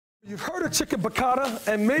You've heard of chicken piccata,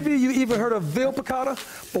 and maybe you even heard of veal piccata,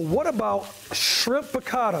 but what about shrimp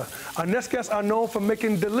piccata? Our next guests are known for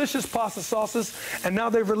making delicious pasta sauces, and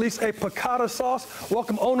now they've released a piccata sauce.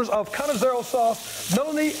 Welcome owners of Cannizzaro Sauce,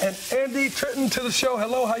 Melanie and Andy Trenton, to the show.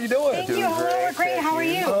 Hello, how you doing? Thank you. Hello, we're great. How are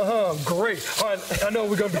you? Great. All right, I know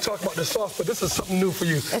we're going to be talking about the sauce, but this is something new for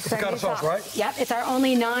you. It's the piccata sauce, right? Yep, it's our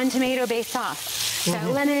only non-tomato based sauce. So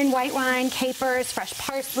lemon, white wine, capers, fresh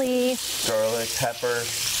parsley, garlic, pepper.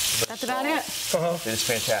 That's about it. It's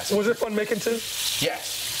fantastic. Was it fun making too?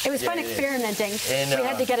 Yes. It was fun experimenting. And, we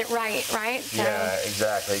had to get it right? So. Yeah,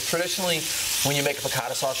 exactly. Traditionally, when you make a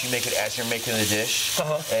piccata sauce, you make it as you're making the dish.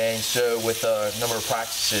 And so with a number of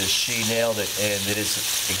practices, she nailed it, and it is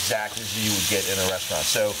exactly as you would get in a restaurant.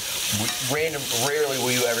 So rarely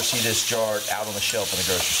will you ever see this jar out on the shelf in a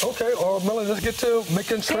grocery store. Okay, or Melanie, let's get to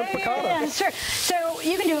making shrimp piccata. Yeah, sure. So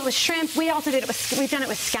you can do it with shrimp. We also did it with, we've done it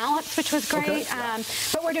with scallops, which was great.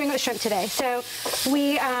 But we're doing it with shrimp today. So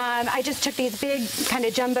I just took these big kind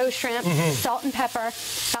of jumbo shrimp, salt and pepper,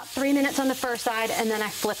 about 3 minutes on the first side, and then I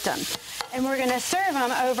flipped them. And we're going to serve them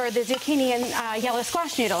over the zucchini and yellow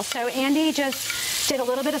squash noodles. So Andy just did a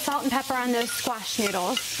little bit of salt and pepper on those squash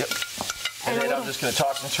noodles. Yep. And then I'm just going to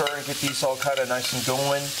toss and turn and get these all kind of nice and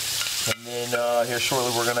going. And then here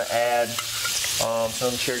shortly we're going to add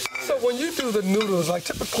some cherry tomatoes. So when you do the noodles, like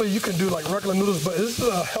typically you can do like regular noodles, but is this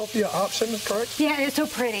a healthier option, correct? Yeah, it's so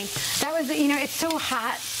pretty. That was, you know, it's so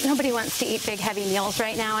hot. Nobody wants to eat big, heavy meals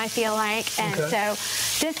right now, I feel like. And so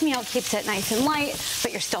this meal keeps it nice and light,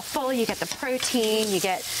 but you're still full. You get the protein, you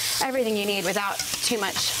get everything you need without too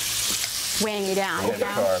much weighing you down. You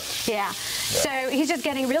know? Yeah. So he's just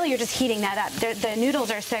getting, really you're just heating that up. The noodles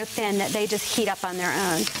are so thin that they just heat up on their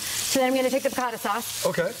own. So then I'm going to take the piccata sauce.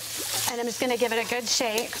 Okay. And I'm just going to give it a good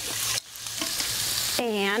shake.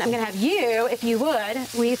 And I'm going to have you, if you would,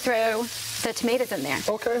 we throw the tomatoes in there.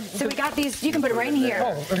 Okay. So we got these, you can put it right in here.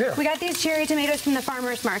 Oh, here. We got these cherry tomatoes from the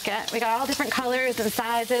farmer's market. We got all different colors and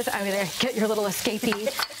sizes. Over there, get your little escapee.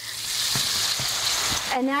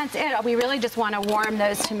 And that's it. We really just want to warm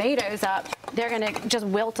those tomatoes up. They're going to just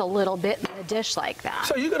wilt a little bit in a dish like that.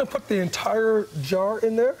 So you're going to put the entire jar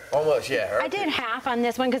in there? Almost, yeah. Right. I did half on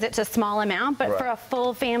this one because it's a small amount, but for a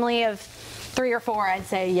full family of 3 or 4, I'd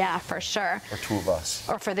say, yeah, for sure. Or 2 of us.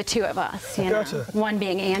 Or for the 2 of us, you know. One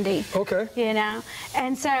being Andy. Okay. You know.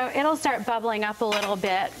 And so it'll start bubbling up a little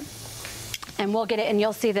bit. And we'll get it, and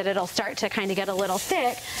you'll see that it'll start to kind of get a little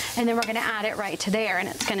thick, and then we're going to add it right to there, and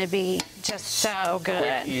it's going to be just so good.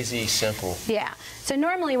 Quick, easy, simple. Yeah. So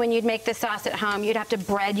normally when you'd make this sauce at home, you'd have to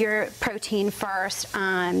bread your protein first.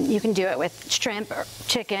 You can do it with shrimp, or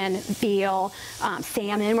chicken, veal,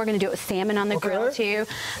 salmon. We're going to do it with salmon on the grill too.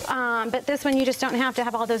 But this one, you just don't have to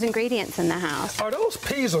have all those ingredients in the house. Are those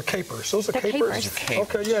peas or capers? Those are capers?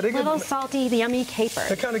 Okay, yeah. They little salty, yummy capers.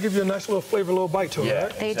 They kind of give you a nice little flavor, little bite to it,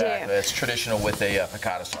 right? They do. It's traditional with a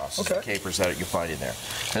piccata sauce. The capers that you find in there.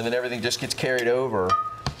 And then everything just gets carried over,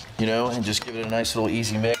 you know, and just give it a nice little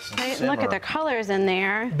easy mix. And look at the colors in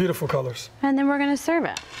there. Beautiful colors. And then we're going to serve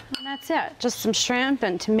it. And that's it. Just some shrimp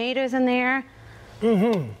and tomatoes in there.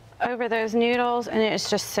 Over those noodles, and it's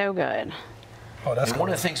just so good. Oh, that's one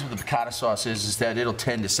of the things with the piccata sauce is that it'll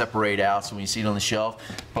tend to separate out so when you see it on the shelf.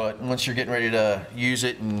 But once you're getting ready to use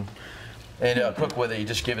it and cook with it, you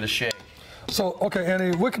just give it a shake. So, okay,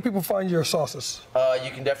 Andy, where can people find your sauces?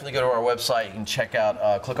 You can definitely go to our website. You can check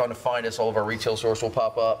out, click on to find us. All of our retail stores will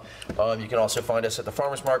pop up. You can also find us at the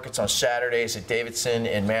farmers markets on Saturdays at Davidson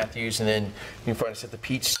and Matthews, and then you can find us at the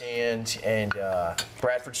Peach Stand and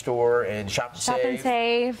Bradford store and Shop and Save. Shop and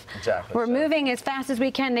Save. Exactly. We're moving as fast as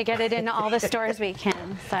we can to get it into all the stores we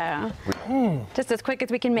can. So just as quick as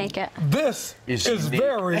we can make it. This is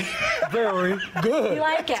very, very good. You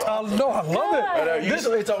like it? I know, I love it. I know,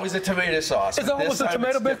 usually it's always a tomato sauce. It's almost a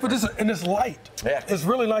tomato base, but it's light. Yeah. It's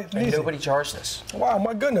really light and easy. Nobody charged this. Wow,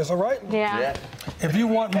 my goodness, all right? Yeah. If you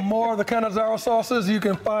want more of the Cannizzaro sauces, you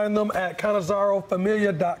can find them at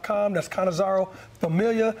CannizzaroFamilia.com. That's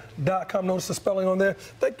CannizzaroFamilia.com. Notice the spelling on there.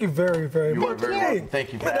 Thank you very, very much. You're very welcome.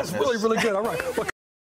 Thank you for That's really, really good. All right.